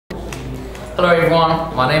Hello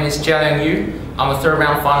everyone, my name is Jiayang Yu. I'm a third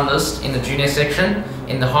round finalist in the junior section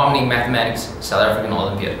in the Harmony Mathematics South African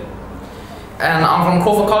Olympiad. And I'm from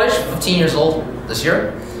Crawford College, 15 years old this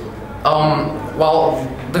year. Well,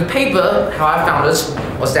 the paper, how I found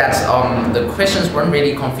it, was that the questions weren't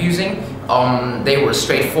really confusing. They were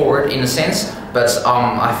straightforward in a sense, but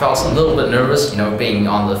I felt a little bit nervous, being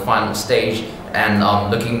on the final stage and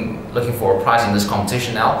looking for a prize in this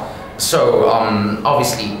competition now. So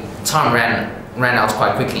obviously, time ran out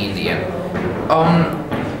quite quickly in the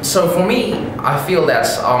end. So for me, I feel that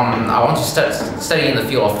I want to study in the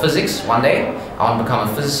field of physics one day. I want to become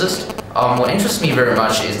a physicist. What interests me very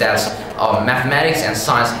much is that mathematics and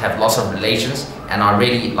science have lots of relations, and I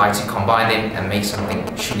really like to combine them and make something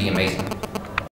truly amazing.